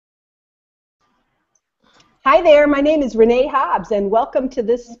Hi there, my name is Renee Hobbs, and welcome to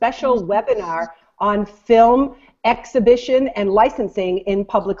this special webinar on film exhibition and licensing in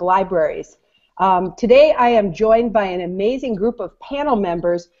public libraries. Today I am joined by an amazing group of panel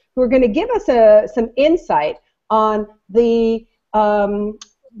members who are going to give us some insight on the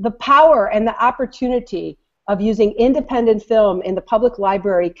power and the opportunity of using independent film in the public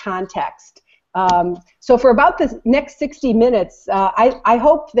library context. So for about the next 60 minutes, I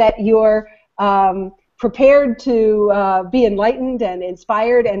hope that you're prepared to be enlightened and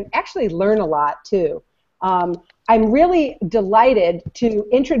inspired and actually learn a lot too. I'm really delighted to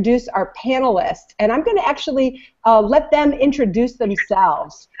introduce our panelists, and I'm going to actually let them introduce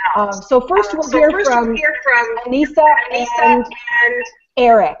themselves. So first we'll hear from Anisa and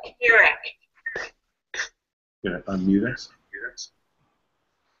Eric. Can I unmute us?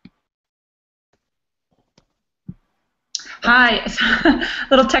 Hi,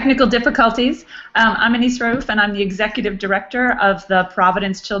 little technical difficulties. I'm Anisa Raoof, and I'm the Executive Director of the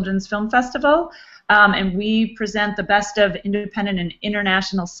Providence Children's Film Festival, and we present the best of independent and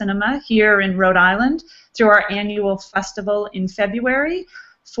international cinema here in Rhode Island through our annual festival in February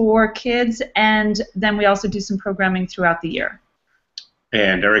for kids, and then we also do some programming throughout the year.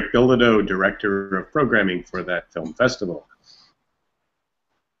 And Eric Bilodeau, Director of Programming for that film festival.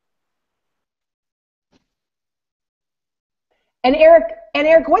 And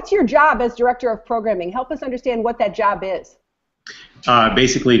Eric, what's your job as Director of Programming? Help us understand what that job is.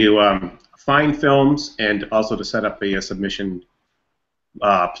 Basically to find films and also to set up a submission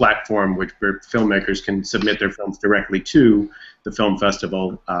platform where filmmakers can submit their films directly to the film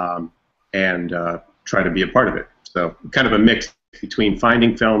festival and try to be a part of it. So kind of a mix between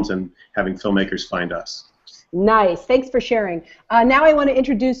finding films and having filmmakers find us. Nice. Thanks for sharing. Now I want to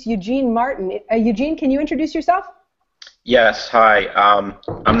introduce Eugene Martin. Eugene, can you introduce yourself? Yes, hi.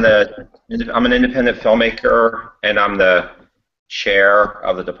 I'm an independent filmmaker, and I'm the chair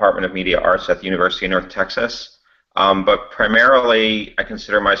of the Department of Media Arts at the University of North Texas. But primarily, I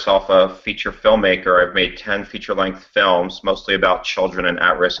consider myself a feature filmmaker. I've made 10 feature-length films, mostly about children and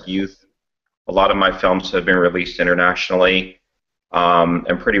at-risk youth. A lot of my films have been released internationally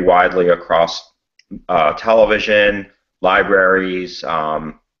and pretty widely across television, libraries,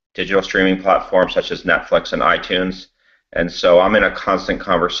 digital streaming platforms such as Netflix and iTunes. And so I'm in a constant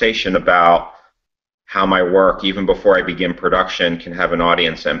conversation about how my work, even before I begin production, can have an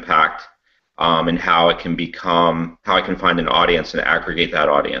audience impact, and how I can find an audience and aggregate that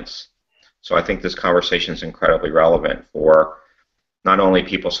audience. So I think this conversation is incredibly relevant for not only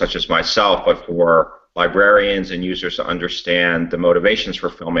people such as myself, but for librarians and users to understand the motivations for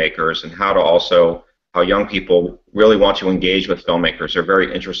filmmakers and how young people really want to engage with filmmakers. They're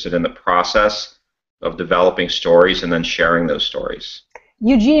very interested in the process of developing stories and then sharing those stories.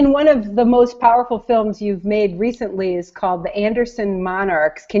 Eugene, one of the most powerful films you've made recently is called The Anderson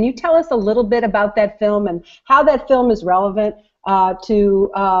Monarchs. Can you tell us a little bit about that film and how that film is relevant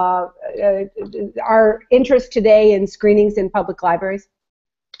to our interest today in screenings in public libraries?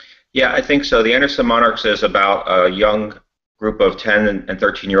 Yeah, I think so. The Anderson Monarchs is about a young group of 10 and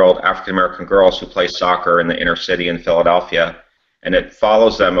 13-year-old African-American girls who play soccer in the inner city in Philadelphia, and it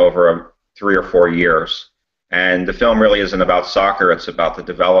follows them over 3 or 4 years. And the film really isn't about soccer, it's about the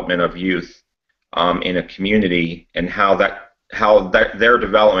development of youth in a community and how their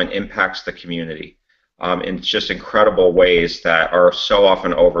development impacts the community in just incredible ways that are so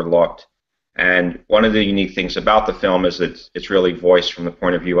often overlooked. And one of the unique things about the film is that it's really voiced from the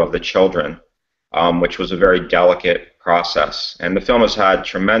point of view of the children, which was a very delicate process. And the film has had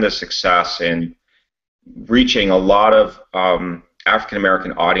tremendous success in reaching a lot of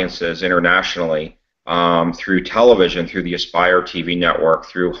African-American audiences internationally through television, through the Aspire TV network,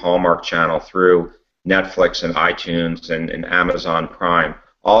 through Hallmark Channel, through Netflix and iTunes and Amazon Prime.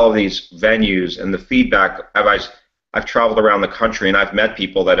 All of these venues, and the feedback, I've traveled around the country and I've met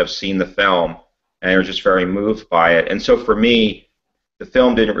people that have seen the film and are just very moved by it. And so for me, the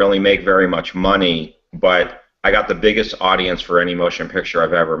film didn't really make very much money, but I got the biggest audience for any motion picture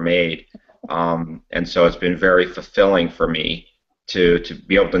I've ever made. And so it's been very fulfilling for me to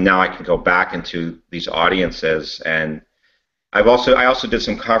be able to, now I can go back into these audiences. And I also did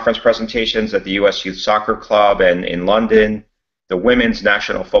some conference presentations at the U.S. Youth Soccer Club and in London. The women's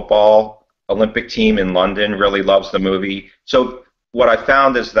national football Olympic team in London really loves the movie. So what I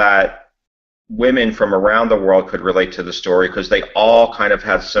found is that women from around the world could relate to the story because they all kind of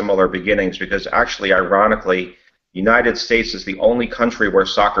had similar beginnings, because actually, ironically, United States is the only country where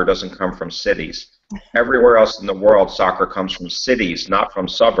soccer doesn't come from cities. Everywhere else in the world, soccer comes from cities, not from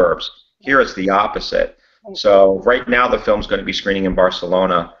suburbs. Here it's the opposite. So right now the film's going to be screening in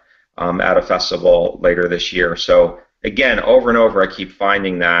Barcelona at a festival later this year. So again, over and over, I keep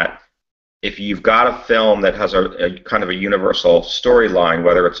finding that if you've got a film that has a kind of a universal storyline,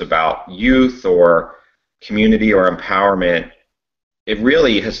 whether it's about youth or community or empowerment, it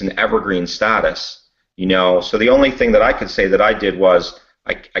really has an evergreen status, you know. So the only thing that I could say that I did was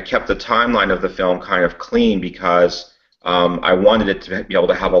I kept the timeline of the film kind of clean because I wanted it to be able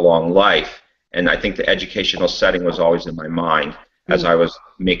to have a long life, and I think the educational setting was always in my mind as I was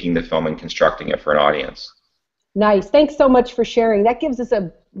making the film and constructing it for an audience. Nice. Thanks so much for sharing. That gives us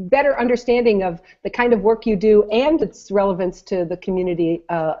a better understanding of the kind of work you do and its relevance to the community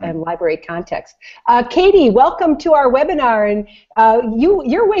and library context. Katie, welcome to our webinar, and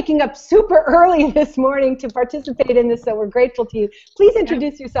you're waking up super early this morning to participate in this, so we're grateful to you. Please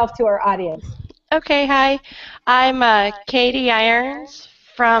introduce yourself to our audience. Okay, hi. I'm Kati Irons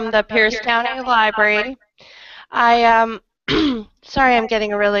from the Pierce County Library. I sorry, I'm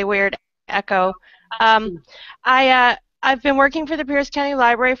getting a really weird echo. I've been working for the Pierce County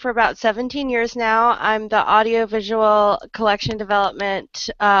Library for about 17 years now. I'm the audiovisual collection development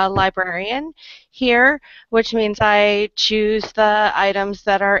librarian here, which means I choose the items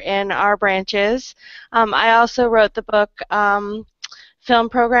that are in our branches. I also wrote the book Film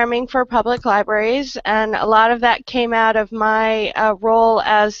Programming for Public Libraries, and a lot of that came out of my role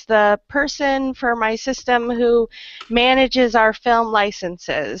as the person for my system who manages our film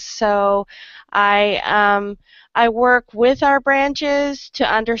licenses. So I work with our branches to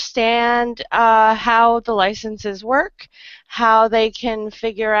understand how the licenses work, how they can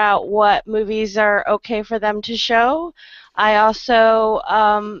figure out what movies are okay for them to show. I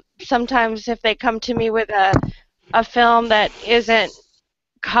also, sometimes if they come to me with a film that isn't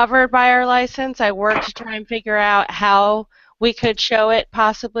covered by our license, I work to try and figure out how we could show it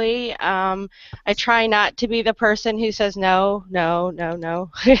possibly. I try not to be the person who says no, no, no,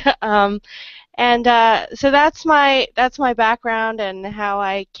 no. And so that's my background and how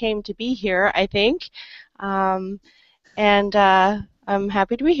I came to be here, I think. And I'm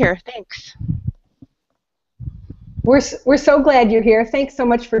happy to be here. Thanks. We're so glad you're here. Thanks so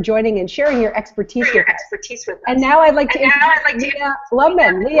much for joining and sharing your expertise with us. And now I'd like to introduce Leah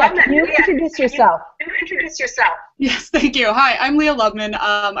Lubman. Leah, can you introduce yourself? Yes, thank you. Hi, I'm Leah Lubman.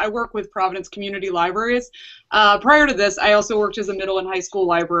 I work with Providence Community Libraries. Prior to this, I also worked as a middle and high school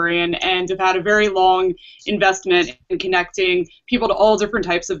librarian and have had a very long investment in connecting people to all different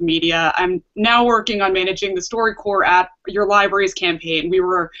types of media. I'm now working on managing the StoryCorps at Your Libraries campaign. We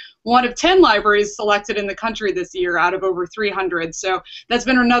were one of 10 libraries selected in the country this year out of over 300. So that's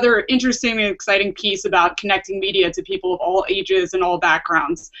been another interesting and exciting piece about connecting media to people of all ages and all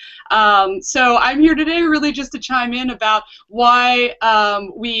backgrounds. So I'm here today really just to chime in about why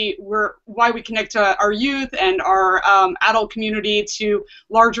we connect to our youth and our adult community to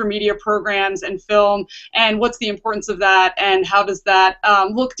larger media programs and film, and what's the importance of that, and how does that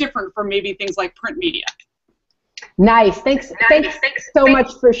look different from maybe things like print media. Nice. Thanks so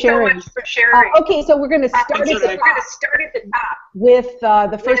much for sharing. Okay, so we're going to start at the top with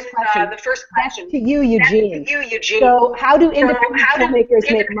the first question. That's to you, Eugene. So, how do independent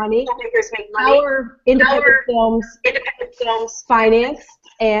filmmakers make money? How are independent films financed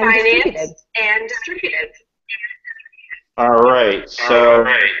and distributed? All right. So,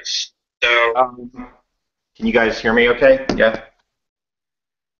 can you guys hear me? Okay. Yeah.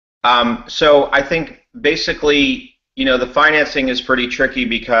 So I think basically, you know, the financing is pretty tricky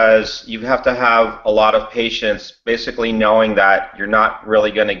because you have to have a lot of patience, basically knowing that you're not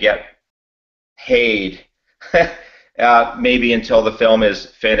really going to get paid maybe until the film is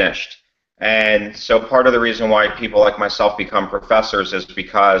finished. And so part of the reason why people like myself become professors is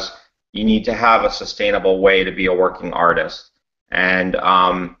because you need to have a sustainable way to be a working artist. And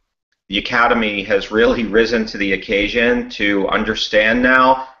the Academy has really risen to the occasion to understand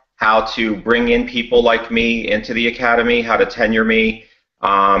now how to bring in people like me into the Academy, how to tenure me,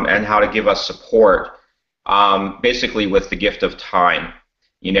 and how to give us support, basically with the gift of time.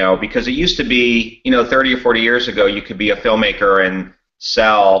 You know, because it used to be, you know, 30 or 40 years ago, you could be a filmmaker and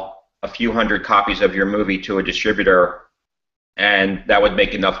sell a few hundred copies of your movie to a distributor, and that would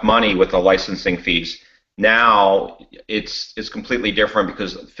make enough money with the licensing fees. Now, it's completely different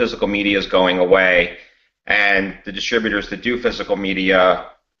because physical media is going away, and the distributors that do physical media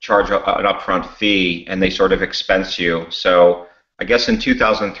charge an upfront fee, and they sort of expense you. So I guess in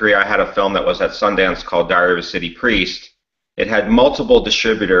 2003, I had a film that was at Sundance called Diary of a City Priest. It had multiple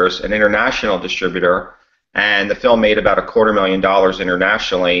distributors, an international distributor, and the film made about $250,000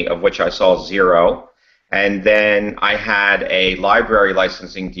 internationally, of which I saw 0. And then I had a library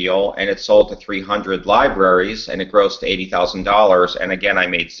licensing deal, and it sold to 300 libraries, and it grossed $80,000, and again, I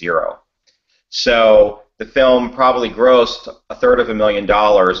made zero. So the film probably grossed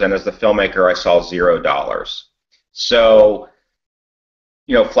 $250,000, and as the filmmaker, I saw $0. So,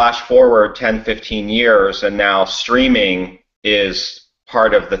 you know, flash forward 10, 15 years, and now streaming is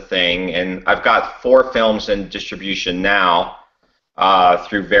part of the thing, and I've got 4 films in distribution now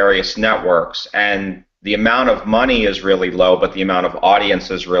through various networks, and the amount of money is really low, but the amount of audience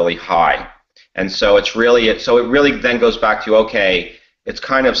is really high. And so it really then goes back to, okay, it's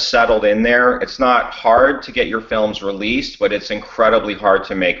kind of settled in there. It's not hard to get your films released, but it's incredibly hard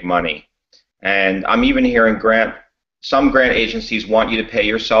to make money. And I'm even hearing some grant agencies want you to pay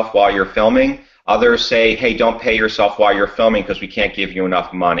yourself while you're filming. Others say, hey, don't pay yourself while you're filming because we can't give you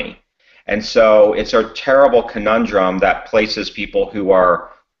enough money. And so it's a terrible conundrum that places people who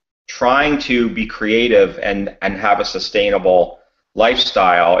are trying to be creative and have a sustainable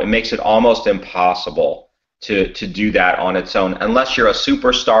lifestyle. It makes it almost impossible to do that on its own, unless you're a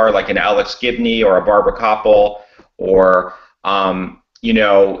superstar like an Alex Gibney or a Barbara Koppel, or you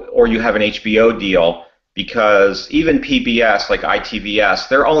know, or you have an HBO deal. Because even PBS, like ITVS,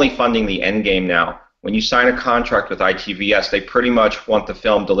 they're only funding the end game now. When you sign a contract with ITVS, they pretty much want the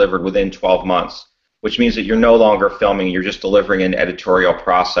film delivered within 12 months, which means that you're no longer filming, you're just delivering an editorial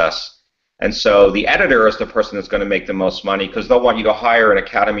process. And so the editor is the person that's going to make the most money, because they'll want you to hire an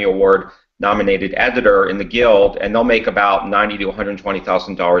Academy Award nominated editor in the Guild, and they'll make about $90,000 to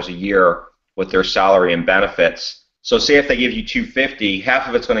 $120,000 a year with their salary and benefits. So say if they give you $250,000, half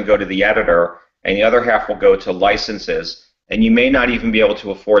of it's going to go to the editor, and the other half will go to licenses. And you may not even be able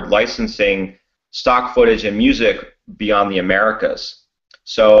to afford licensing stock footage and music beyond the Americas.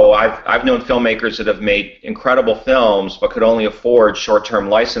 So I've known filmmakers that have made incredible films but could only afford short-term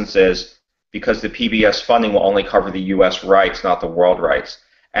licenses because the PBS funding will only cover the US rights, not the world rights.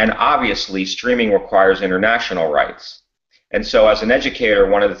 And obviously, streaming requires international rights. And so as an educator,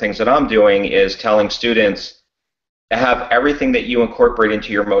 one of the things that I'm doing is telling students, have everything that you incorporate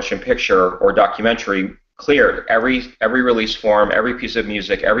into your motion picture or documentary cleared, every release form, every piece of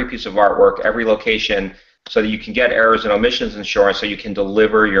music, every piece of artwork, every location, so that you can get errors and omissions insurance so you can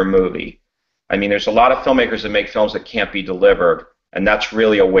deliver your movie. I mean, there's a lot of filmmakers that make films that can't be delivered, and that's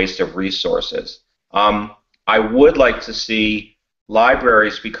really a waste of resources. I would like to see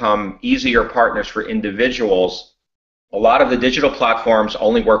libraries become easier partners for individuals. A lot of the digital platforms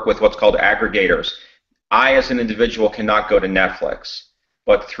only work with what's called aggregators. I, as an individual, cannot go to Netflix,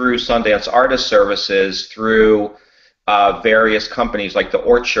 but through Sundance Artist Services, through various companies like The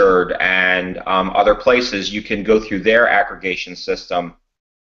Orchard and other places, you can go through their aggregation system.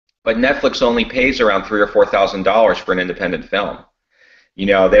 But Netflix only pays around $3,000 or $4,000 for an independent film. You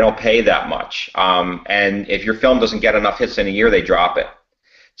know, they don't pay that much. And if your film doesn't get enough hits in a year, they drop it.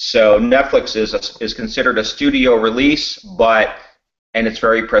 So Netflix is considered a studio release, and it's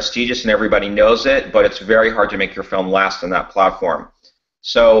very prestigious and everybody knows it, but it's very hard to make your film last on that platform.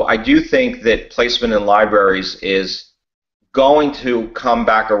 So I do think that placement in libraries is going to come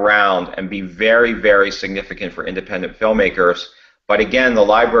back around and be very, very significant for independent filmmakers. But again, the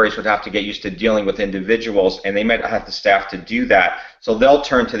libraries would have to get used to dealing with individuals, and they might have the staff to do that. So they'll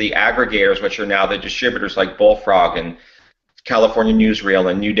turn to the aggregators, which are now the distributors like Bullfrog and California Newsreel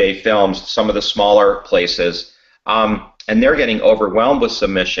and New Day Films, some of the smaller places. And they're getting overwhelmed with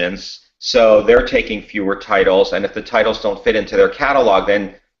submissions, so they're taking fewer titles, and if the titles don't fit into their catalog,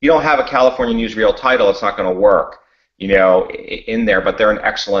 then you don't have a California Newsreel title, it's not going to work, you know, in there, but they're an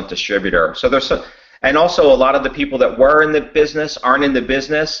excellent distributor. So there's and also a lot of the people that were in the business aren't in the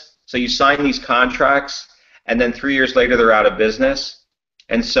business, so you sign these contracts, and then 3 years later they're out of business.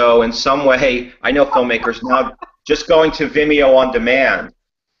 And so in some way, I know filmmakers now just going to Vimeo on demand.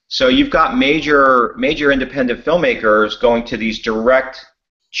 So you've got major independent filmmakers going to these direct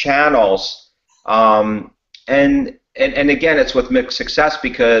channels, and again, it's with mixed success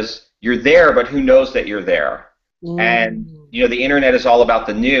because you're there, but who knows that you're there? And you know, the internet is all about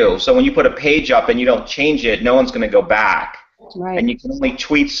the new. So when you put a page up and you don't change it, no one's going to go back, and you can only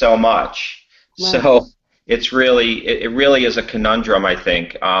tweet so much. So it really is a conundrum, I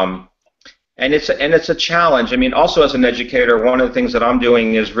think. And it's a challenge. I mean, also as an educator, one of the things that I'm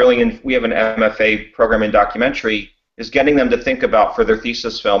doing is we have an MFA program in documentary, is getting them to think about for their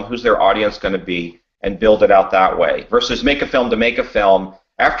thesis film, who's their audience going to be, and build it out that way, versus make a film to make a film.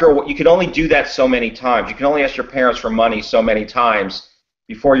 You can only do that so many times. You can only ask your parents for money so many times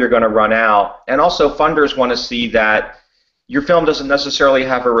before you're going to run out. And also funders want to see that your film doesn't necessarily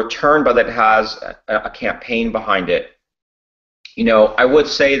have a return, but it has a campaign behind it. You know, I would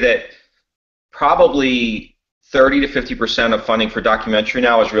say that probably 30 to 50% of funding for documentary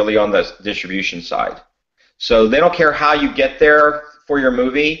now is really on the distribution side. So they don't care how you get there for your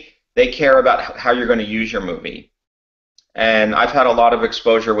movie, they care about how you're going to use your movie. And I've had a lot of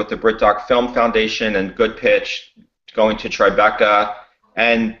exposure with the BritDoc Film Foundation and Good Pitch, going to Tribeca,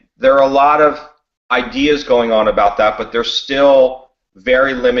 and there are a lot of ideas going on about that, but there's still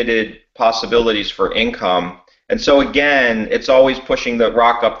very limited possibilities for income. And so again, it's always pushing the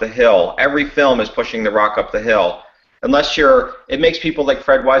rock up the hill. Every film is pushing the rock up the hill. Unless it makes people like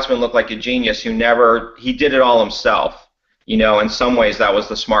Fred Wiseman look like a genius he did it all himself. You know, in some ways that was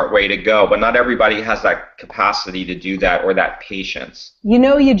the smart way to go, but not everybody has that capacity to do that or that patience. You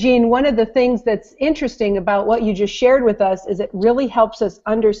know, Eugene, one of the things that's interesting about what you just shared with us is it really helps us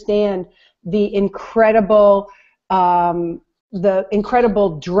understand the incredible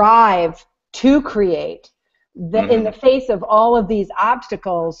drive to create in the face of all of these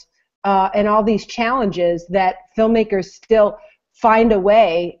obstacles and all these challenges, that filmmakers still find a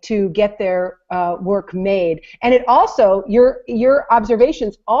way to get their work made. And it also, your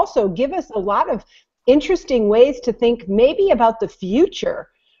observations also give us a lot of interesting ways to think maybe about the future,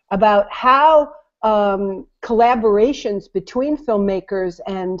 about how collaborations between filmmakers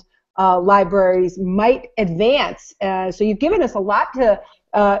and libraries might advance. So you've given us a lot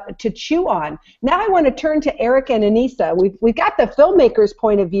to chew on. Now I want to turn to Eric and Anisa. We've got the filmmaker's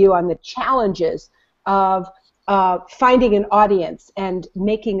point of view on the challenges of finding an audience and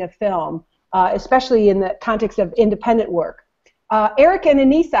making a film, especially in the context of independent work. Eric and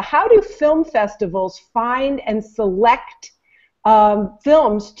Anisa, how do film festivals find and select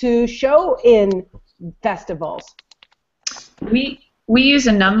films to show in festivals? We use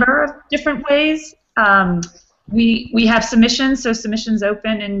a number of different ways. We have submissions, so submissions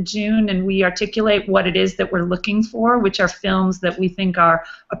open in June, and we articulate what it is that we're looking for, which are films that we think are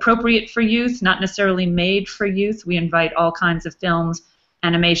appropriate for youth, not necessarily made for youth. We invite all kinds of films,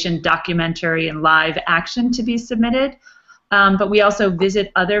 animation, documentary, and live action to be submitted. But we also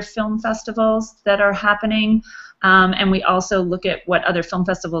visit other film festivals that are happening, and we also look at what other film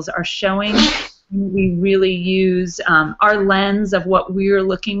festivals are showing. We really use our lens of what we're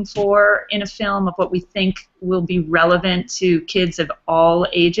looking for in a film, of what we think will be relevant to kids of all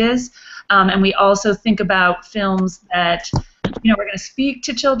ages. And we also think about films that are going to speak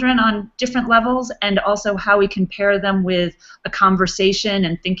to children on different levels, and also how we can pair them with a conversation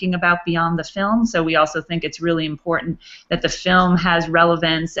and thinking about beyond the film. So we also think it's really important that the film has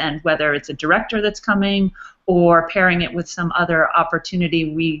relevance, and whether it's a director that's coming or pairing it with some other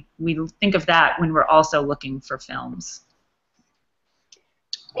opportunity, we think of that when we're also looking for films.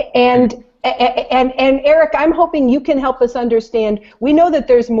 And Eric, I'm hoping you can help us understand. We know that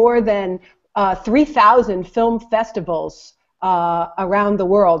there's more than 3,000 film festivals around the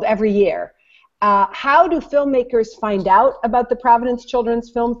world every year. How do filmmakers find out about the Providence Children's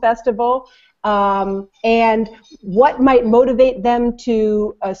Film Festival, and what might motivate them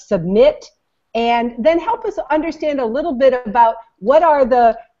to submit? And then help us understand a little bit about what are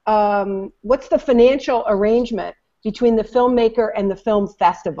what's the financial arrangement between the filmmaker and the film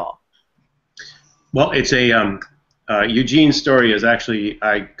festival? Well, it's Eugene's story is actually,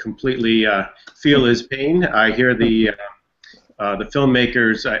 I completely feel his pain. I hear the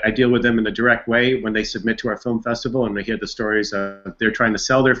filmmakers, I deal with them in a direct way when they submit to our film festival, and I hear the stories they're trying to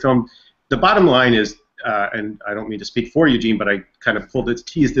sell their film. The bottom line is, and I don't mean to speak for Eugene, but I kind of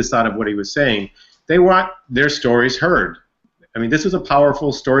teased this out of what he was saying. They want their stories heard. I mean, this is a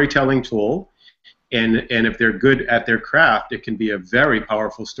powerful storytelling tool, and if they're good at their craft, it can be a very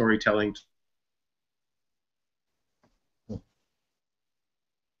powerful storytelling tool.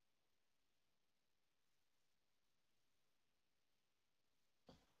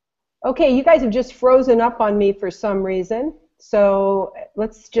 Okay, you guys have just frozen up on me for some reason, so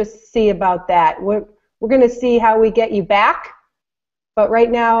let's just see about that. We're going to see how we get you back, but right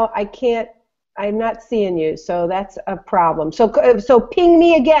now I'm not seeing you, so that's a problem. So ping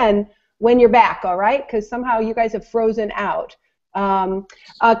me again when you're back, all right? Because somehow you guys have frozen out.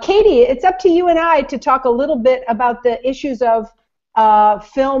 Katie, it's up to you and I to talk a little bit about the issues of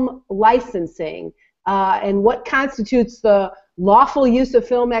film licensing and what constitutes the lawful use of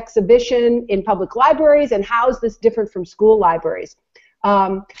film exhibition in public libraries, and how is this different from school libraries?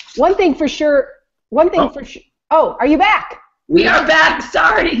 One thing for sure. Oh, are you back? We are back.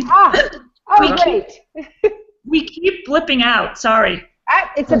 Sorry. Great. We keep blipping out. Sorry.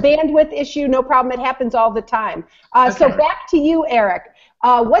 It's a bandwidth issue. No problem. It happens all the time. Okay. So back to you, Eric.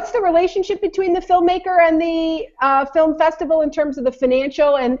 What's the relationship between the filmmaker and the film festival in terms of the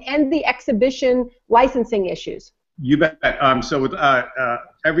financial and the exhibition licensing issues? You bet. So with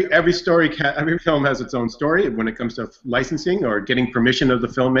every story, every film has its own story when it comes to licensing or getting permission of the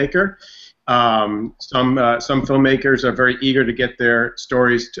filmmaker. Some filmmakers are very eager to get their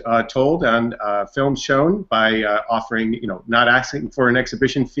stories told and films shown by offering, not asking for an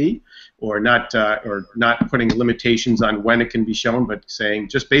exhibition fee, or not putting limitations on when it can be shown, but saying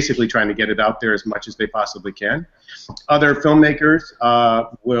just basically trying to get it out there as much as they possibly can. Other filmmakers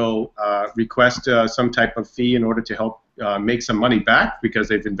will request some type of fee in order to help make some money back because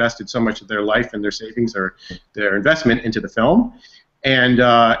they've invested so much of their life and their savings or their investment into the film.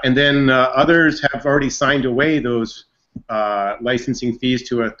 And then others have already signed away those licensing fees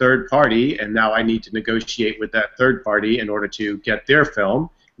to a third party, and now I need to negotiate with that third party in order to get their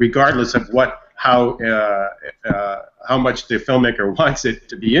film, regardless of how much the filmmaker wants it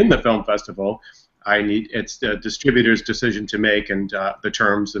to be in the film festival. It's the distributor's decision to make, and the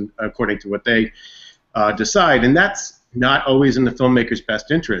terms and according to what they decide, and that's not always in the filmmaker's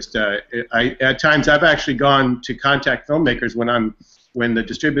best interest. At times I've actually gone to contact filmmakers when the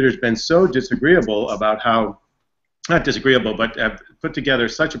distributor's been so disagreeable about how, not disagreeable, but have put together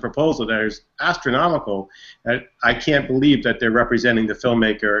such a proposal that is astronomical that I can't believe that they're representing the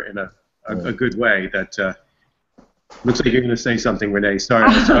filmmaker in a good way. That looks like you're going to say something, Renee.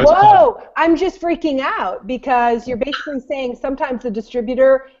 Sorry. Whoa! I'm just freaking out because you're basically saying sometimes the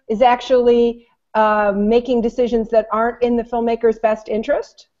distributor is actually making decisions that aren't in the filmmaker's best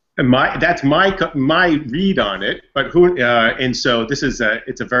interest. That's my read on it, but and so it's a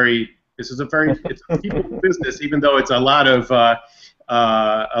people business, even though it's a lot of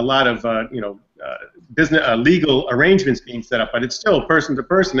business legal arrangements being set up, but it's still person to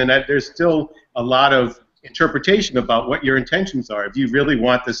person, and that there's still a lot of interpretation about what your intentions are. If you really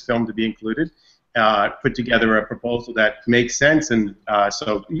want this film to be included, put together a proposal that makes sense, and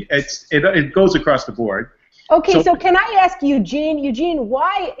so it goes across the board. Okay, so can I ask Eugene? Eugene,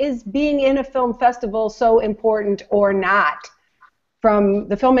 why is being in a film festival so important or not from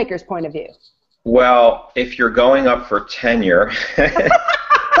the filmmaker's point of view? Well, if you're going up for tenure,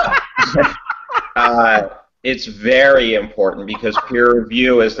 it's very important because peer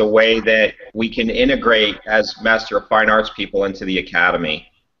review is the way that we can integrate as Master of Fine Arts people into the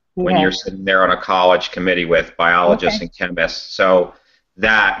academy when you're sitting there on a college committee with biologists and chemists. So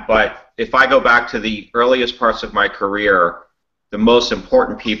but if I go back to the earliest parts of my career, the most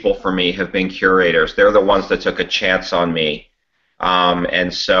important people for me have been curators. They're the ones that took a chance on me.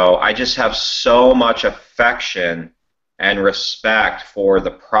 And so I just have so much affection and respect for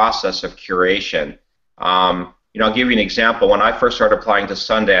the process of curation. I'll give you an example. When I first started applying to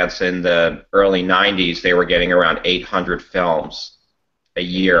Sundance in the early 90s, they were getting around 800 films a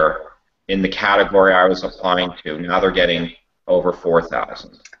year in the category I was applying to. Now they're getting over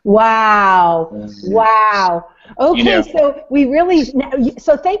 4,000. Wow. Wow. Okay, so we really,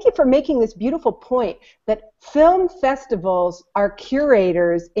 so thank you for making this beautiful point that film festivals are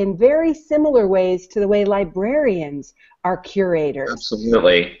curators in very similar ways to the way librarians are curators.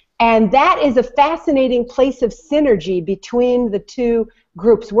 Absolutely. And that is a fascinating place of synergy between the two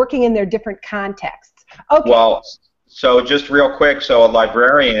groups working in their different contexts. Okay. Well, so just real quick, so a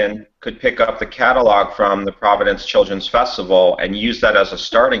librarian could pick up the catalog from the Providence Children's Festival and use that as a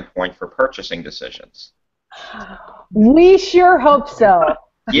starting point for purchasing decisions. We sure hope so.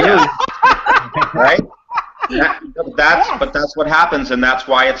 Yeah. Right? But that's what happens, and that's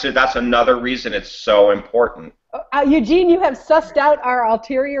why that's another reason it's so important. Eugene, you have sussed out our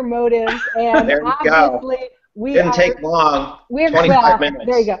ulterior motives, and there you obviously go. we didn't take long. 25 minutes.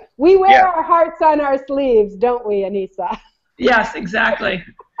 There you go. We wear our hearts on our sleeves, don't we, Anisa? Yes, exactly.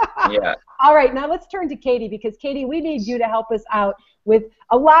 Yeah. All right, now let's turn to Katie, because Katie, we need you to help us out with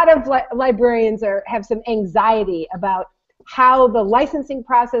a lot of librarians have some anxiety about how the licensing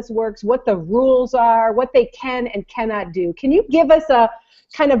process works, what the rules are, what they can and cannot do. Can you give us a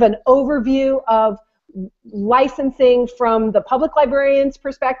kind of an overview of licensing from the public librarian's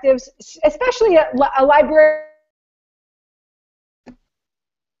perspectives, especially a library?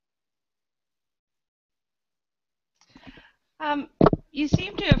 You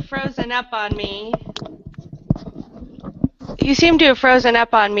seem to have frozen up on me. You seem to have frozen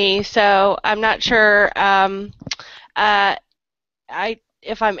up on me, so I'm not sure if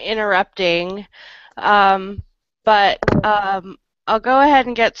I'm interrupting, but I'll go ahead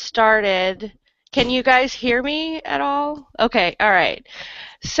and get started. Can you guys hear me at all? Okay, all right.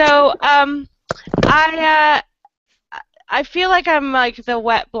 So I feel like I'm like the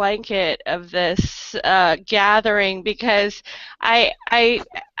wet blanket of this gathering, because I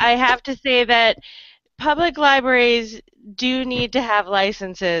have to say that public libraries do need to have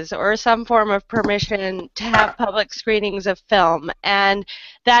licenses or some form of permission to have public screenings of film, and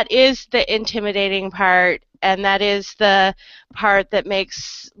that is the intimidating part, and that is the part that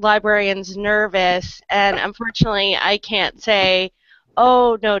makes librarians nervous. And unfortunately, I can't say,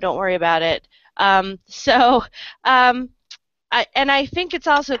 oh no, don't worry about it. I think it's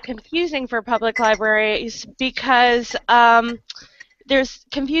also confusing for public libraries because there's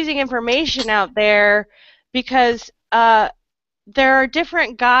confusing information out there, because there are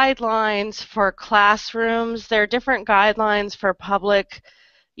different guidelines for classrooms, there are different guidelines for public,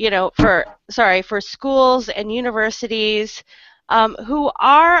 for schools and universities who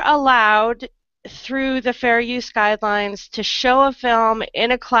are allowed through the fair use guidelines to show a film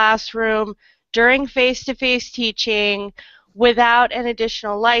in a classroom during face-to-face teaching without an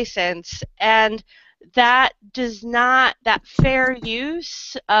additional license. And that fair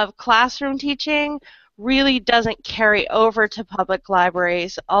use of classroom teaching really doesn't carry over to public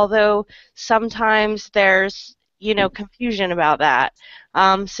libraries, although sometimes there's confusion about that,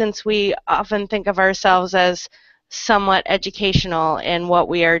 since we often think of ourselves as somewhat educational in what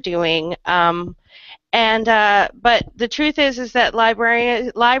we are doing. But the truth is that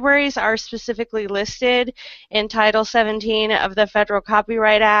libraries are specifically listed in Title 17 of the Federal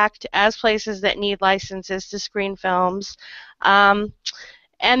Copyright Act as places that need licenses to screen films. And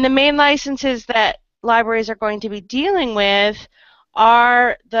the main licenses that libraries are going to be dealing with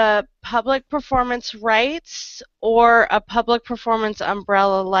are the public performance rights or a public performance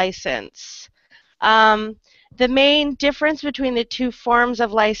umbrella license. The main difference between the two forms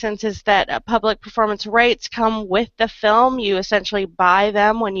of license is that public performance rights come with the film. You essentially buy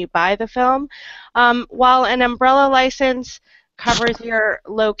them when you buy the film, while an umbrella license covers your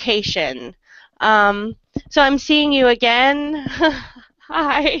location. So I'm seeing you again.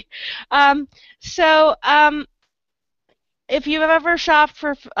 Hi. If you've ever shopped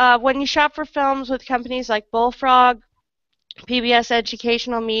for, when you shop for films with companies like Bullfrog, PBS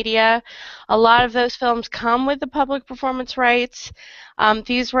Educational Media, a lot of those films come with the public performance rights.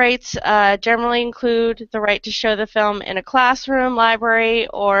 These rights generally include the right to show the film in a classroom, library,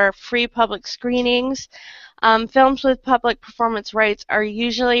 or free public screenings. Films with public performance rights are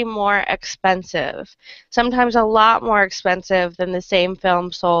usually more expensive, sometimes a lot more expensive than the same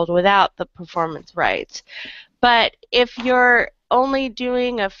film sold without the performance rights. But if you're only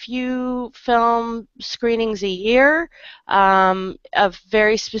doing a few film screenings a year of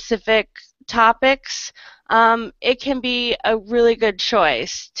very specific topics, it can be a really good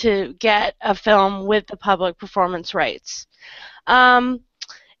choice to get a film with the public performance rights.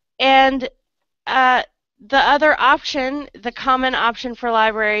 The other option, the common option for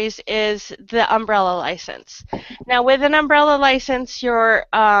libraries, is the umbrella license. Now, with an umbrella license, you're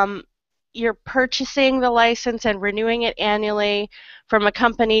purchasing the license and renewing it annually from a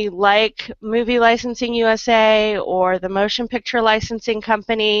company like Movie Licensing USA or the Motion Picture Licensing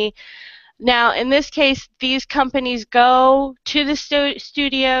Company. Now, in this case, these companies go to the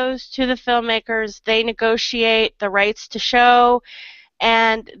studios, to the filmmakers, they negotiate the rights to show,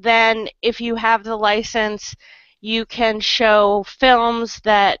 and then if you have the license, you can show films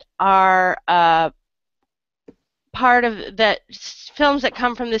that are films that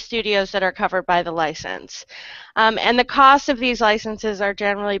come from the studios that are covered by the license. And the cost of these licenses are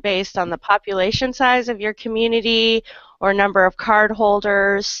generally based on the population size of your community or number of card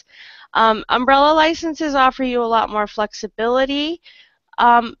holders. Umbrella licenses offer you a lot more flexibility,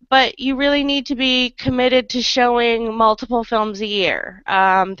 but you really need to be committed to showing multiple films a year.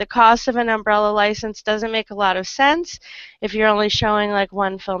 The cost of an umbrella license doesn't make a lot of sense if you're only showing like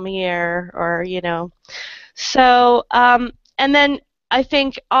one film a year, or So, and then I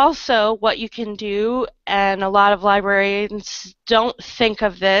think also what you can do, and a lot of librarians don't think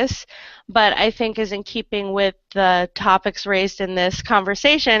of this, but I think is in keeping with the topics raised in this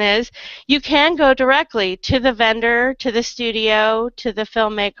conversation, is you can go directly to the vendor, to the studio, to the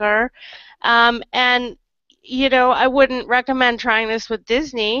filmmaker, and I wouldn't recommend trying this with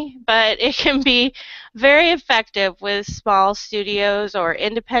Disney, but it can be very effective with small studios or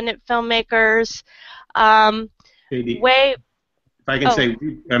independent filmmakers. If I can say,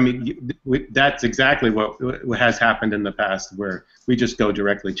 I mean, that's exactly what has happened in the past, where we just go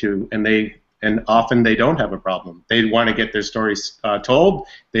directly to, and often they don't have a problem. They want to get their stories told.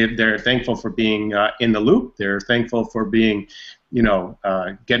 They're thankful for being in the loop. They're thankful for being,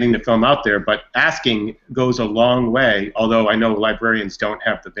 getting the film out there. But asking goes a long way. Although I know librarians don't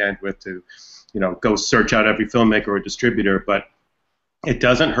have the bandwidth to, go search out every filmmaker or distributor. But it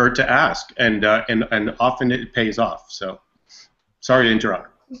doesn't hurt to ask, and often it pays off. So, sorry to interrupt.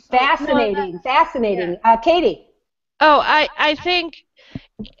 Fascinating, fascinating. Katie. Oh, I think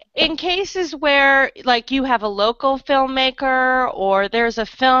in cases where, like, you have a local filmmaker or there's a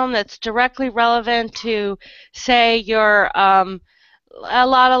film that's directly relevant to, say, your a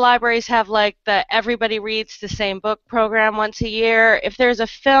lot of libraries have like the everybody reads the same book program once a year. If there's a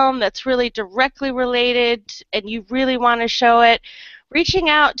film that's really directly related and you really want to show it, reaching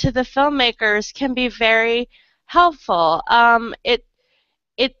out to the filmmakers can be very helpful. It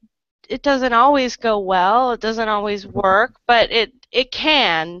it doesn't always go well. It doesn't always work, but it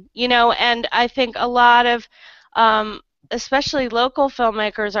can, you know. And I think a lot of especially local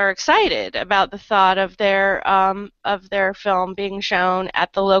filmmakers are excited about the thought of their film being shown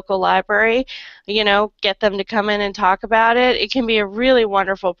at the local library. You know, get them to come in and talk about it. It can be a really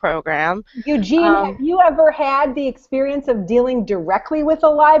wonderful program. Eugene, have you ever had the experience of dealing directly with a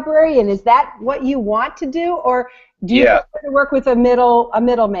library, and is that what you want to do, or do you prefer to work with a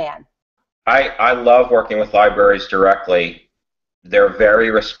middleman? I love working with libraries directly. They're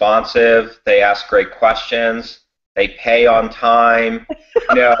very responsive. They ask great questions. They pay on time.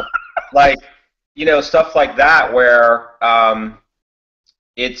 You know, like, you know, stuff like that where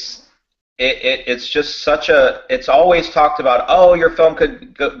it's just such a, it's always talked about, oh, your film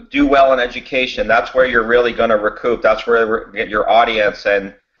could do well in education. That's where you're really going to recoup. That's where you get your audience.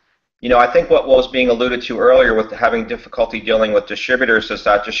 And, you know, I think what was being alluded to earlier with having difficulty dealing with distributors is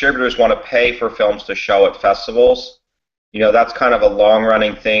that distributors want to pay for films to show at festivals. You know, that's kind of a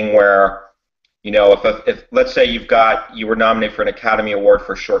long-running thing where, you know, if let's say you were nominated for an Academy Award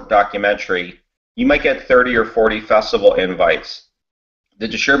for short documentary, you might get 30 or 40 festival invites. The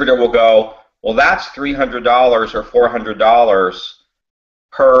distributor will go, well, that's $300 or $400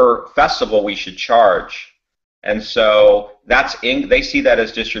 per festival we should charge. And so they see that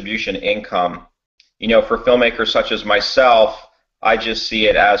as distribution income. You know, for filmmakers such as myself, I just see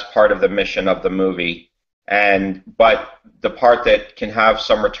it as part of the mission of the movie. But the part that can have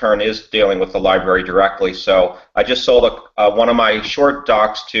some return is dealing with the library directly. So I just sold one of my short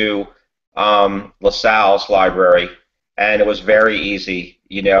docs to LaSalle's library, and it was very easy,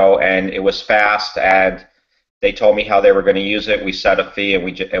 you know, and it was fast, and they told me how they were going to use it. We set a fee, and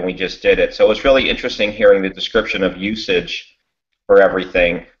we just did it. So it was really interesting hearing the description of usage for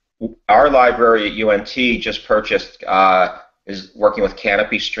everything. Our library at UNT just purchased, is working with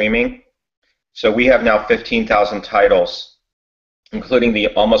Canopy Streaming. So we have now 15,000 titles, including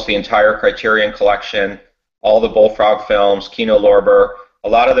almost the entire Criterion collection, all the Bullfrog films, Kino Lorber, a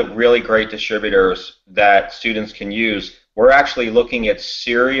lot of the really great distributors that students can use. We're actually looking at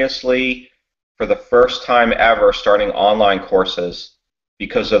seriously, for the first time ever, starting online courses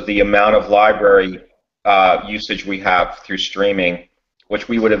because of the amount of library usage we have through streaming, which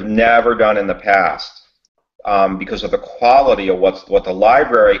we would have never done in the past. Because of the quality of what the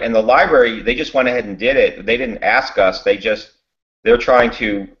library, and the library, they just went ahead and did it. They didn't ask us. They're trying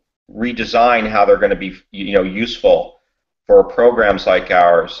to redesign how they're going to be, you know, useful for programs like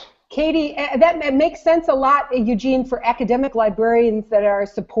ours. Katie, that makes sense a lot, Eugene, for academic librarians that are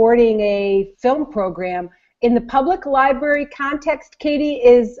supporting a film program. In the public library context, Katie,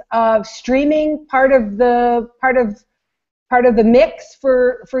 is streaming part of the mix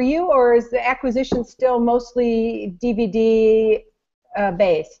for you, or is the acquisition still mostly DVD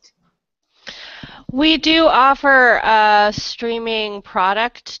based? We do offer a streaming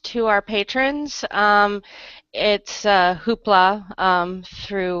product to our patrons. It's Hoopla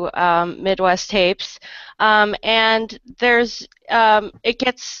through Midwest Tapes, and it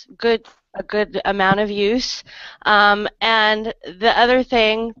gets a good amount of use. And the other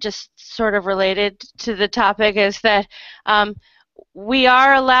thing, just sort of related to the topic, is that we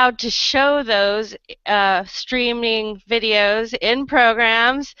are allowed to show those streaming videos in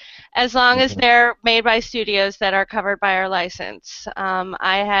programs as long as they're made by studios that are covered by our license.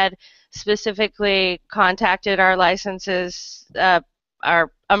 I had specifically contacted our licenses,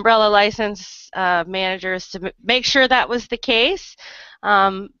 our umbrella license managers, to make sure that was the case.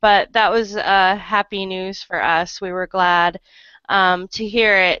 But that was happy news for us. We were glad to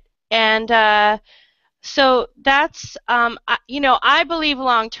hear it. And so that's, you know, I believe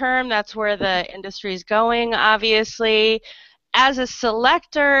long term that's where the industry is going, obviously. As a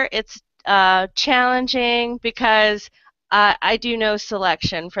selector, it's challenging because I do no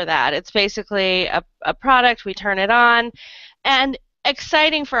selection for that. It's basically a product, we turn it on, and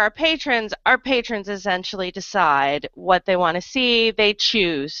exciting for our patrons essentially decide what they want to see, they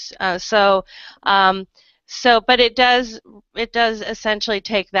choose. But it does essentially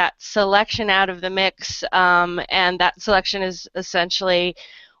take that selection out of the mix, and that selection is essentially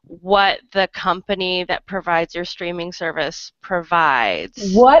what the company that provides your streaming service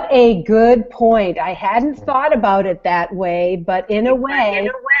provides. What a good point. I hadn't thought about it that way, but in a way,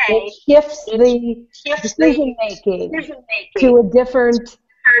 it shifts the decision making to a different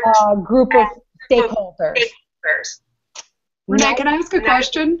group of stakeholders. Renee, can I ask a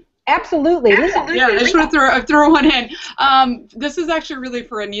question? Absolutely. Yeah, I just want to throw one in. This is actually really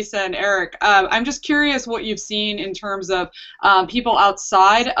for Anisa and Eric. I'm just curious what you've seen in terms of people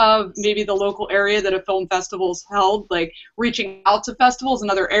outside of maybe the local area that a film festival's held, like reaching out to festivals in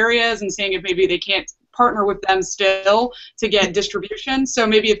other areas and seeing if maybe they can't partner with them still to get distribution. So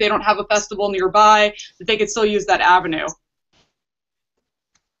maybe if they don't have a festival nearby, that they could still use that avenue.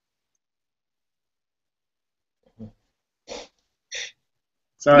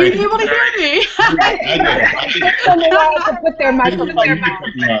 Sorry. You're able to hear me. I put their microphone.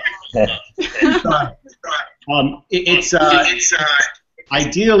 It's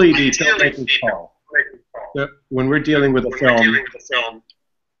ideally the filmmaker's call. When we're dealing with a film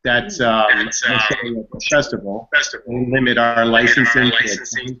that's showing at a festival, we limit our licensing to a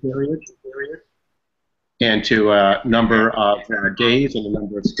time period and to a number of days and a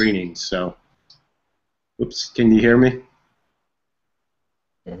number of screenings. So, oops, can you hear me?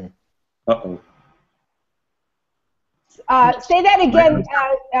 Uh-oh. Say that again,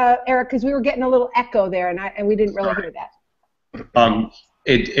 Eric, because we were getting a little echo there, and we didn't really hear that.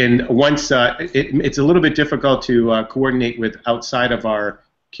 It's a little bit difficult to coordinate with outside of our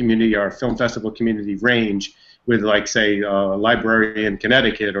community, our film festival community range, with like say a library in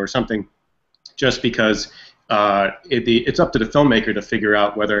Connecticut or something, just because it's up to the filmmaker to figure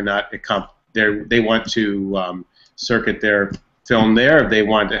out whether or not they want to circuit their film there, if they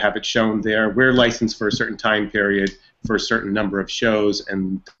want to have it shown there. We're licensed for a certain time period for a certain number of shows,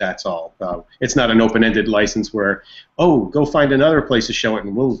 and that's all. It's not an open-ended license where, oh, go find another place to show it,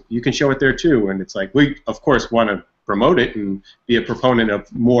 and you can show it there too. And it's like, we of course want to promote it and be a proponent of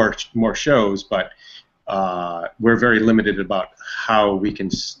more shows, but we're very limited about how we can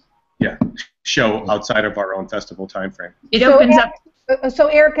show outside of our own festival time frame. It opens up. So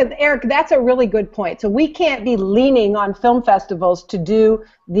Eric, that's a really good point. So we can't be leaning on film festivals to do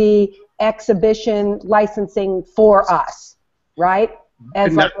the exhibition licensing for us, right?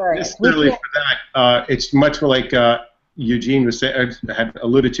 As not necessarily for that. It's much like Eugene had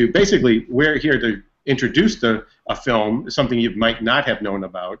alluded to. Basically, we're here to introduce a film, something you might not have known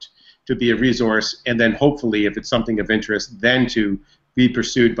about, to be a resource, and then hopefully, if it's something of interest, then to be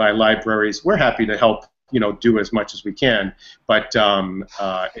pursued by libraries. We're happy to help, do as much as we can, but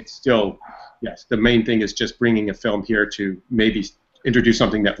it's still, yes, the main thing is just bringing a film here to maybe introduce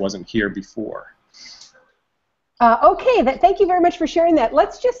something that wasn't here before. Okay, thank you very much for sharing that.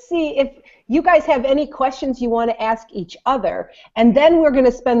 Let's just see if you guys have any questions you want to ask each other, and then we're going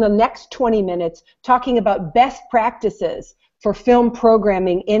to spend the next 20 minutes talking about best practices for film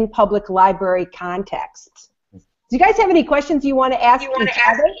programming in public library contexts. Do you guys have any questions you want to ask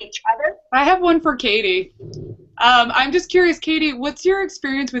each other? I have one for Katie. I'm just curious, Katie, what's your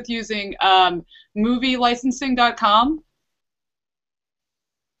experience with using movielicensing.com?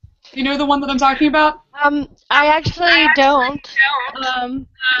 Do you know the one that I'm talking about? I actually don't.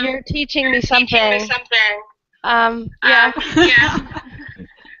 You're teaching me something. Yeah.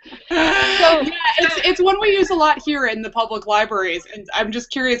 So it's one we use a lot here in the public libraries, and I'm just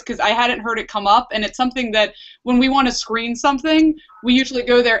curious because I hadn't heard it come up, and it's something that when we want to screen something, we usually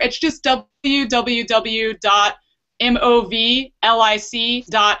go there. It's just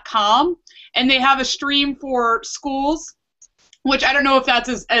www.movlic.com, and they have a stream for schools, which I don't know if that's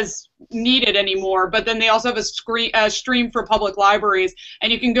as needed anymore, but then they also have a stream for public libraries,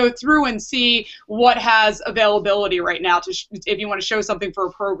 and you can go through and see what has availability right now if you want to show something for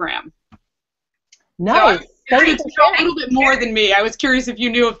a program. Nice. So it's a little bit more than me. I was curious if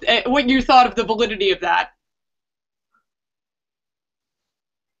you knew what you thought of the validity of that.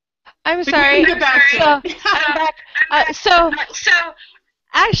 I'm sorry. Get back to it. I'm back. So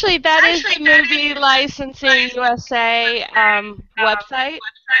actually, that is the Movie Licensing USA website.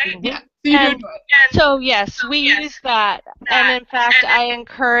 Yeah. So yes, we use that, and in fact, I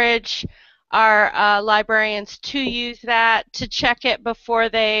encourage our librarians to use that, to check it before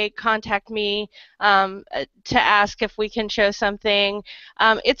they contact me to ask if we can show something.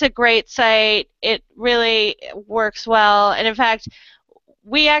 It's a great site. It really works well, and in fact,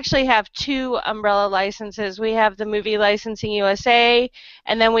 we actually have two umbrella licenses. We have the Movie Licensing USA,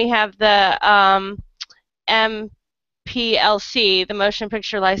 and then we have the MPLC, the Motion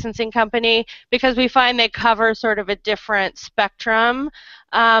Picture Licensing Company, because we find they cover sort of a different spectrum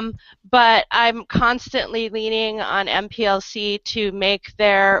But I'm constantly leaning on MPLC to make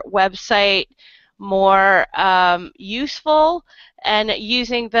their website more useful, and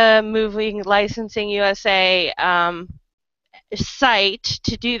using the Moving Licensing USA site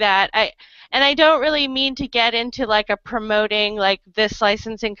to do that. I don't really mean to get into like a promoting like this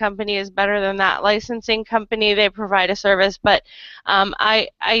licensing company is better than that licensing company. They provide a service, but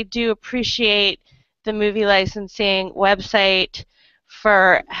I do appreciate the movie licensing website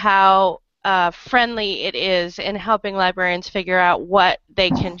for how friendly it is in helping librarians figure out what they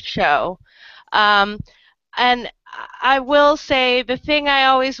can show. And I will say the thing I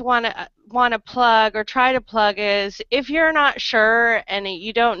always want to plug or try to plug is if you're not sure and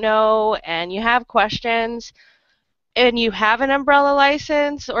you don't know and you have questions and you have an umbrella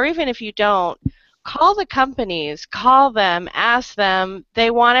license, or even if you don't, call the companies, call them, ask them. They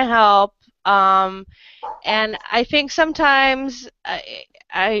want to help. And I think sometimes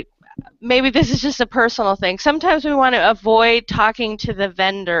maybe this is just a personal thing. Sometimes we want to avoid talking to the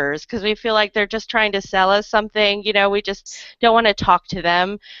vendors because we feel like they're just trying to sell us something. You know, we just don't want to talk to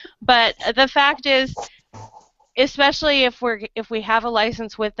them. But the fact is, especially if we have a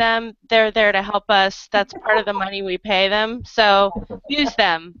license with them, they're there to help us. That's part of the money we pay them. So use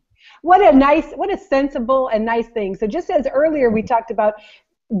them. What a sensible and nice thing. So just as earlier we talked about,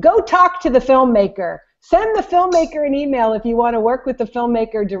 go talk to the filmmaker. Send the filmmaker an email if you want to work with the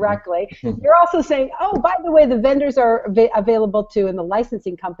filmmaker directly. You're also saying, oh, by the way, the vendors are available too, and the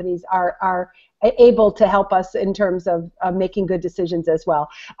licensing companies are able to help us in terms of making good decisions as well.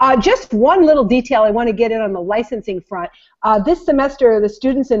 Just one little detail I want to get in on the licensing front. This semester, the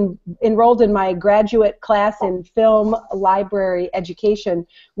students enrolled in my graduate class in film library education,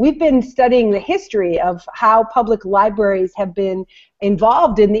 we've been studying the history of how public libraries have been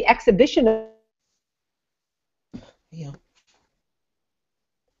involved in the exhibition of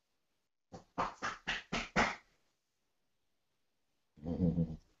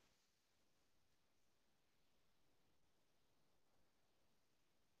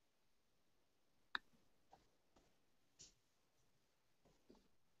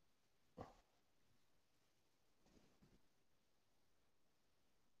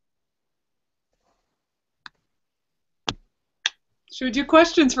Should we do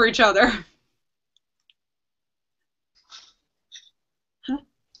questions for each other?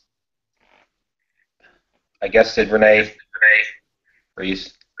 I guess did Renee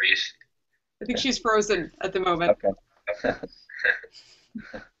freeze? I think she's frozen at the moment. Okay.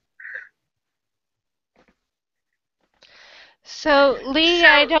 So Lee,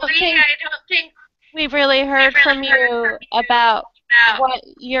 I don't think we've really heard from you about what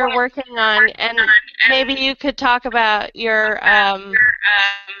you're working on, and maybe you could talk about your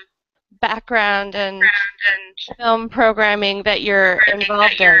background and film programming that you're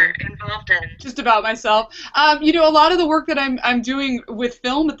involved in. Just about myself. You know, a lot of the work that I'm doing with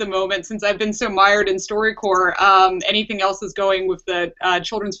film at the moment, since I've been so mired in StoryCorps, anything else is going with the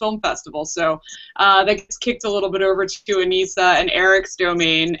Children's Film Festival. So that gets kicked a little bit over to Anisa and Eric's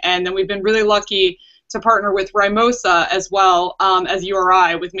domain, and then we've been really lucky to partner with Rimosa as well as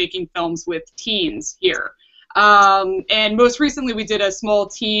URI with making films with teens here. And most recently we did a small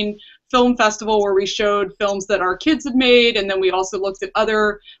teen film festival where we showed films that our kids had made, and then we also looked at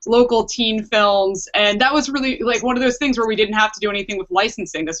other local teen films, and that was really like one of those things where we didn't have to do anything with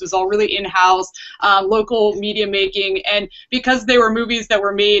licensing. This was all really in-house, local media making, and because they were movies that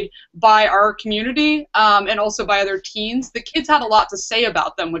were made by our community and also by other teens, the kids had a lot to say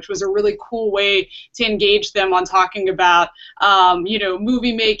about them, which was a really cool way to engage them on talking about you know,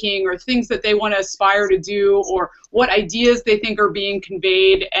 movie making or things that they want to aspire to do, or what ideas they think are being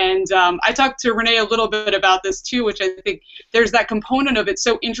conveyed. And I talked to Renee a little bit about this too, which I think there's that component of it's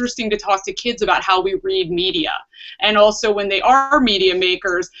so interesting to talk to kids about how we read media. And also when they are media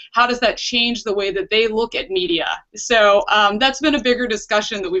makers, how does that change the way that they look at media? So that's been a bigger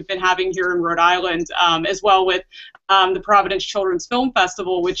discussion that we've been having here in Rhode Island as well with the Providence Children's Film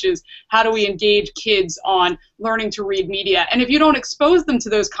Festival, which is how do we engage kids on learning to read media. And if you don't expose them to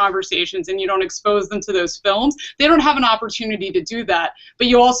those conversations and you don't expose them to those films, they don't have an opportunity to do that. But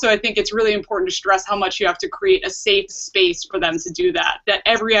you also, I think it's really important to stress how much you have to create a safe space for them to do that, that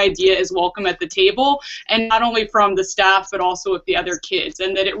every idea is welcome at the table, and not only from the staff, but also with the other kids,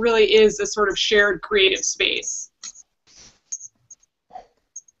 and that it really is a sort of shared creative space.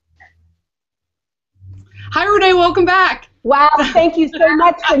 Hi, Renee, welcome back. Wow, thank you so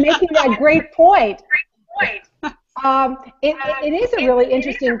much for making that great point. It is a really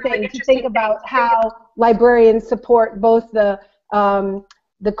interesting thing to think about how librarians support both the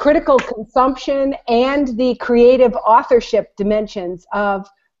the critical consumption and the creative authorship dimensions of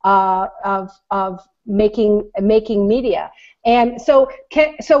making media. And so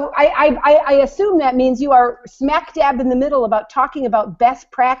I assume that means you are smack dab in the middle about talking about best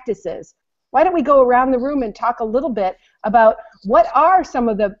practices. Why don't we go around the room and talk a little bit about what are some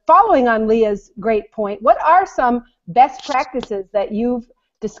of the, following on Leah's great point, what are some best practices that you've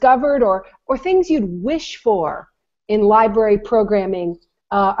discovered or things you'd wish for in library programming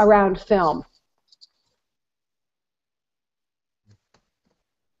around film?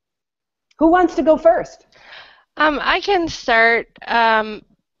 Who wants to go first? I can start.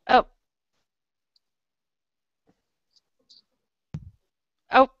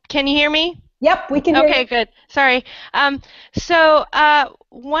 Oh, can you hear me? Yep, we can hear you. Okay, good. Sorry. So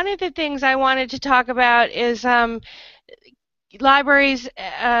one of the things I wanted to talk about is libraries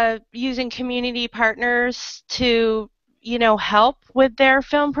using community partners to help with their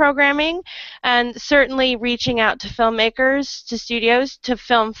film programming, and certainly reaching out to filmmakers, to studios, to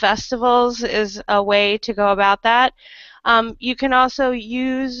film festivals is a way to go about that. You can also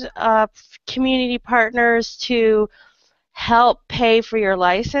use community partners to help pay for your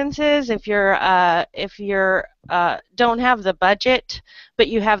licenses if you're don't have the budget but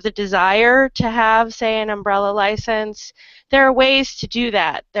you have the desire to have, say, an umbrella license. There are ways to do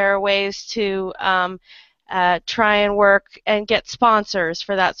that. There are ways to try and work and get sponsors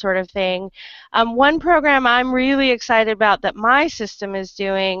for that sort of thing. One program I'm really excited about that my system is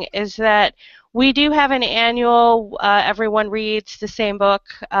doing is that we do have an annual Everyone Reads the Same Book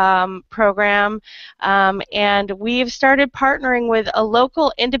program, and we've started partnering with a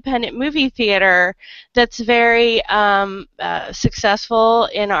local independent movie theater that's very successful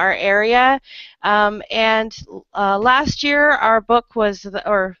in our area. And last year our book was,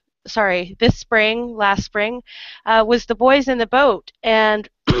 last spring, was The Boys in the Boat, and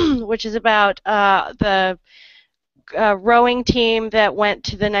which is about the rowing team that went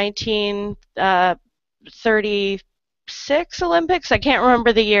to the 1936 Olympics. I can't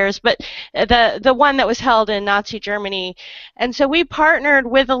remember the years, but the one that was held in Nazi Germany. And so we partnered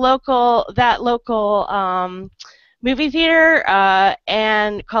with that local movie theater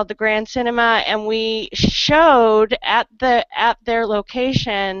and called the Grand Cinema, and we showed at their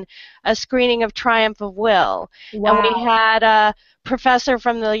location a screening of Triumph of Will. Wow. And we had a professor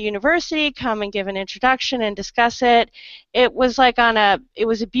from the university come and give an introduction and discuss it. It was like it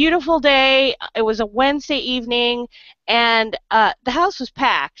was a beautiful day. It was a Wednesday evening, and the house was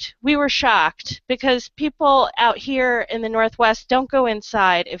packed. We were shocked because people out here in the Northwest don't go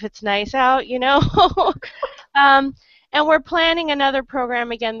inside if it's nice out, And we're planning another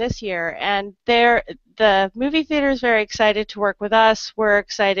program again this year, and the movie theater is very excited to work with us. We're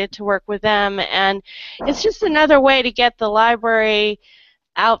excited to work with them, and it's just another way to get the library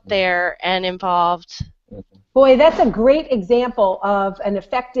out there and involved. Boy, that's a great example of an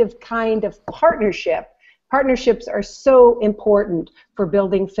effective kind of partnership. Partnerships are so important for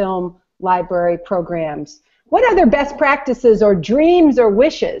building film library programs. What other best practices or dreams or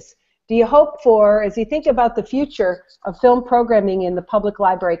wishes do you hope for as you think about the future of film programming in the public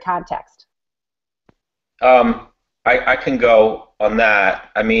library context? I can go on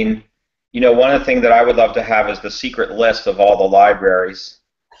that. I mean, one of the things that I would love to have is the secret list of all the libraries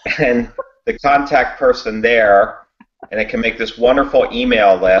and the contact person there, and it can make this wonderful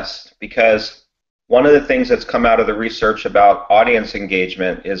email list, because one of the things that's come out of the research about audience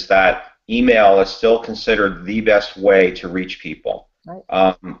engagement is that email is still considered the best way to reach people.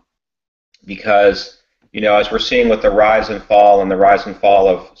 Right. Because, as we're seeing with the rise and fall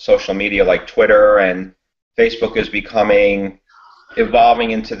of social media like Twitter, and Facebook is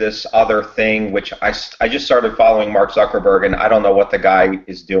evolving into this other thing, which I just started following Mark Zuckerberg, and I don't know what the guy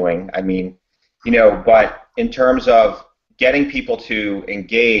is doing. I mean, but in terms of getting people to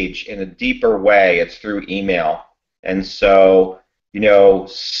engage in a deeper way, it's through email. And so,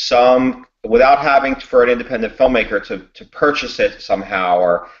 without having for an independent filmmaker to purchase it somehow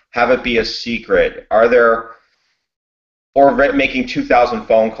or have it be a secret, or making 2,000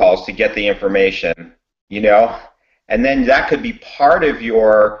 phone calls to get the information, and then that could be part of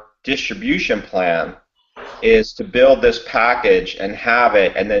your distribution plan, is to build this package and have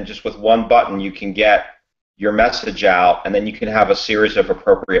it, and then just with one button you can get your message out, and then you can have a series of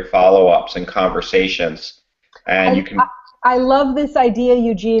appropriate follow-ups and conversations, and you can. I love this idea,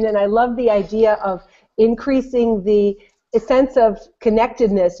 Eugene, and I love the idea of increasing the sense of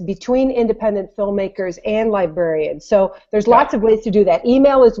connectedness between independent filmmakers and librarians. So there's lots of ways to do that.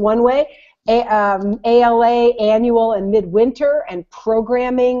 Email is one way. ALA, annual and midwinter, and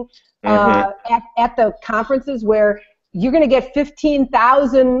programming at the conferences where you're going to get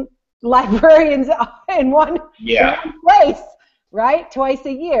 15,000 librarians in one place, right? Twice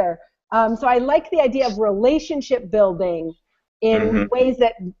a year. So I like the idea of relationship building in ways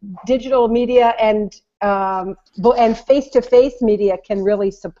that digital media and face-to-face media can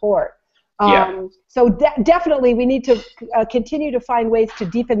really support. So definitely we need to continue to find ways to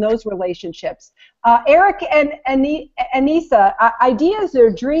deepen those relationships. Eric and Anisa, ideas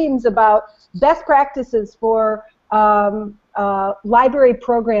or dreams about best practices for library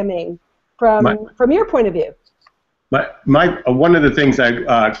programming from your point of view? One of the things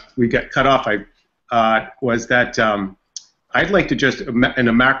we got cut off was that I'd like to just, in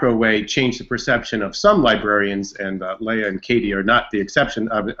a macro way, change the perception of some librarians, and Leah and Kati are not the exception,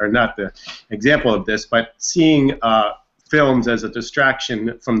 are not the example of this, but seeing films as a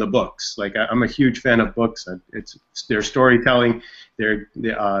distraction from the books. Like I'm a huge fan of books. It's their storytelling.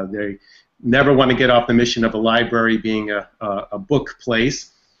 They never want to get off the mission of a library being a book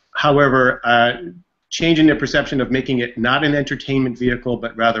place. However, changing the perception of making it not an entertainment vehicle,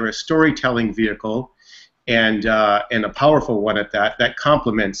 but rather a storytelling vehicle, and a powerful one at that, that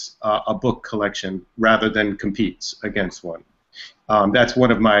complements a book collection rather than competes against one. That's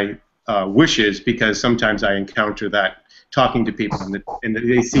one of my wishes, because sometimes I encounter that talking to people, and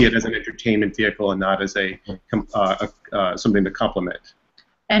they see it as an entertainment vehicle and not as something to complement.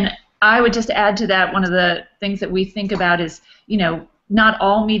 And I would just add to that, one of the things that we think about is, not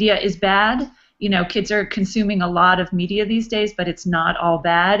all media is bad. Kids are consuming a lot of media these days, but it's not all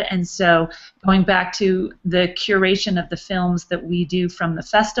bad. And so going back to the curation of the films that we do from the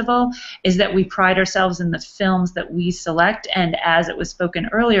festival is that we pride ourselves in the films that we select. And as it was spoken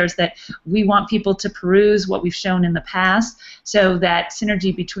earlier, is that we want people to peruse what we've shown in the past, so that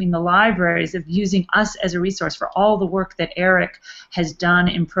synergy between the libraries of using us as a resource for all the work that Eric has done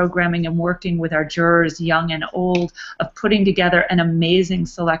in programming and working with our jurors, young and old, of putting together an amazing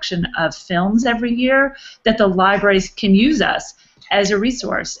selection of films every year, that the libraries can use us as a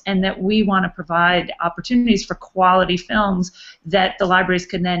resource, and that we want to provide opportunities for quality films that the libraries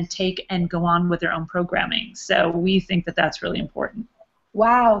can then take and go on with their own programming. So we think that that's really important.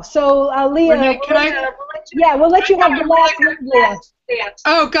 Wow. So Leah, Renee, we'll let you have the last word, Leah.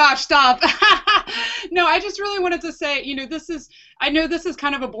 Oh gosh, stop. No, I just really wanted to say, I know this is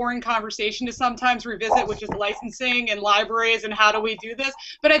kind of a boring conversation to sometimes revisit, which is licensing and libraries and how do we do this,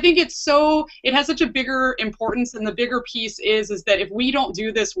 but I think it has such a bigger importance, and the bigger piece is that if we don't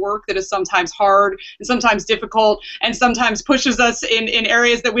do this work that is sometimes hard and sometimes difficult and sometimes pushes us in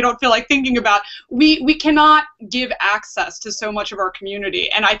areas that we don't feel like thinking about, we cannot give access to so much of our community.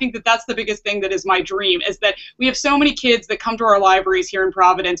 And I think that that's the biggest thing that is my dream, is that we have so many kids that come to our libraries here in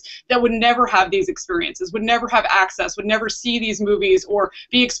Providence that would never have these experiences, would never have access, would never see these movies or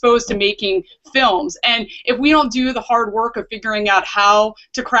be exposed to making films. And if we don't do the hard work of figuring out how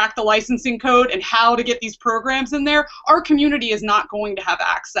to crack the licensing code and how to get these programs in there, our community is not going to have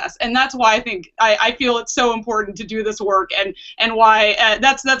access. And that's why I feel it's so important to do this work, and why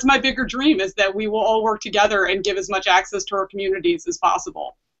that's my bigger dream, is that we will all work together and give as much access to our communities as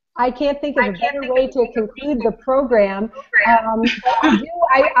possible. I can't think of a better way to conclude the program.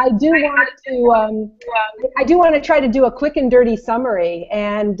 I do want to try to do a quick and dirty summary,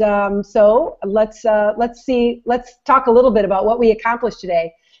 and so let's talk a little bit about what we accomplished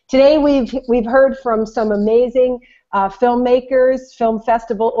today. Today we've heard from some amazing filmmakers, film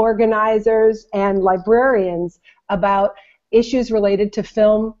festival organizers, and librarians about issues related to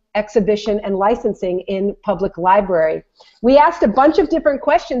film exhibition and licensing in public library. We asked a bunch of different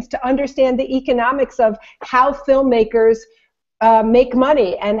questions to understand the economics of how filmmakers make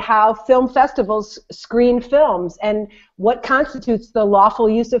money, and how film festivals screen films, and what constitutes the lawful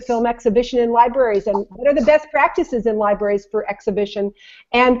use of film exhibition in libraries, and what are the best practices in libraries for exhibition,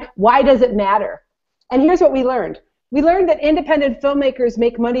 and why does it matter? And here's what we learned. We learned that independent filmmakers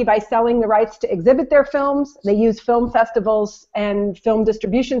make money by selling the rights to exhibit their films. They use film festivals and film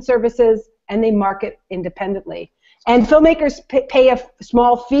distribution services, and they market independently. And filmmakers pay a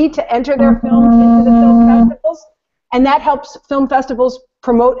small fee to enter their films into the film festivals, and that helps film festivals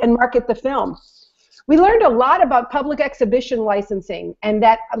promote and market the film. We learned a lot about public exhibition licensing, and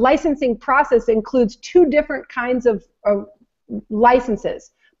that licensing process includes two different kinds of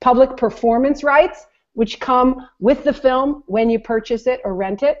licenses: public performance rights, which come with the film when you purchase it or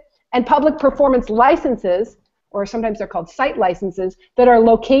rent it, and public performance licenses, or sometimes they're called site licenses, that are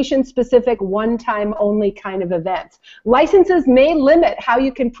location-specific, one-time only kind of events. Licenses may limit how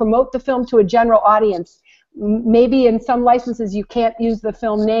you can promote the film to a general audience. Maybe in some licenses you can't use the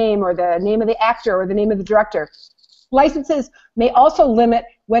film name, or the name of the actor, or the name of the director. Licenses may also limit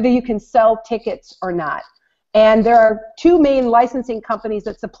whether you can sell tickets or not. And there are two main licensing companies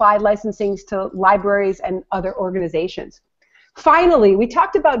that supply licensings to libraries and other organizations. Finally, we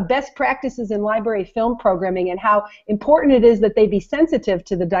talked about best practices in library film programming and how important it is that they be sensitive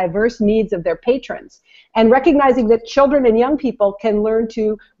to the diverse needs of their patrons, and recognizing that children and young people can learn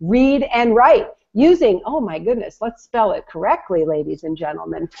to read and write using, oh my goodness, let's spell it correctly, ladies and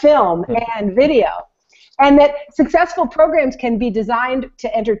gentlemen, film and video. And that successful programs can be designed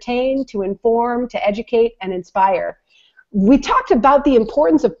to entertain, to inform, to educate, and inspire. We talked about the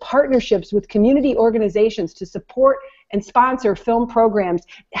importance of partnerships with community organizations to support and sponsor film programs,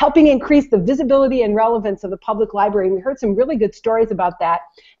 helping increase the visibility and relevance of the public library. We heard some really good stories about that.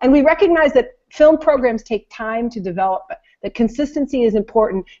 And we recognize that film programs take time to develop, that consistency is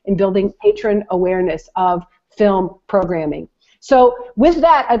important in building patron awareness of film programming. So with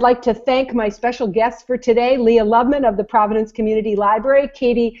that, I'd like to thank my special guests for today, Leah Lubman of the Providence Community Library,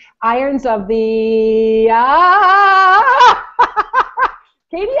 Kati Irons of the...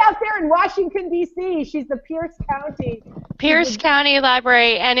 Katie out there in Washington, D.C. She's the Pierce County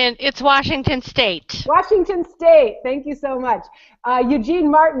Library, and it's Washington State. Washington State. Thank you so much.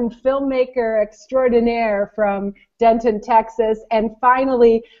 Eugene Martin, filmmaker extraordinaire from Denton, Texas. And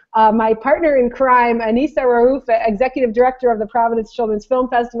finally, my partner in crime, Anisa Raoof, Executive Director of the Providence Children's Film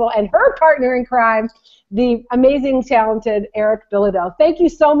Festival, and her partner in crime, the amazing, talented Eric Bilodeau. Thank you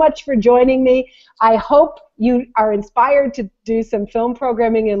so much for joining me. I hope you are inspired to do some film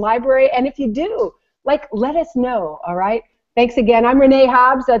programming in library, and if you do, let us know, all right? Thanks again. I'm Renee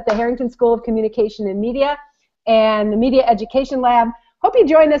Hobbs at the Harrington School of Communication and Media and the Media Education Lab. Hope you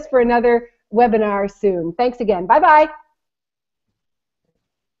join us for another webinar soon. Thanks again. Bye-bye.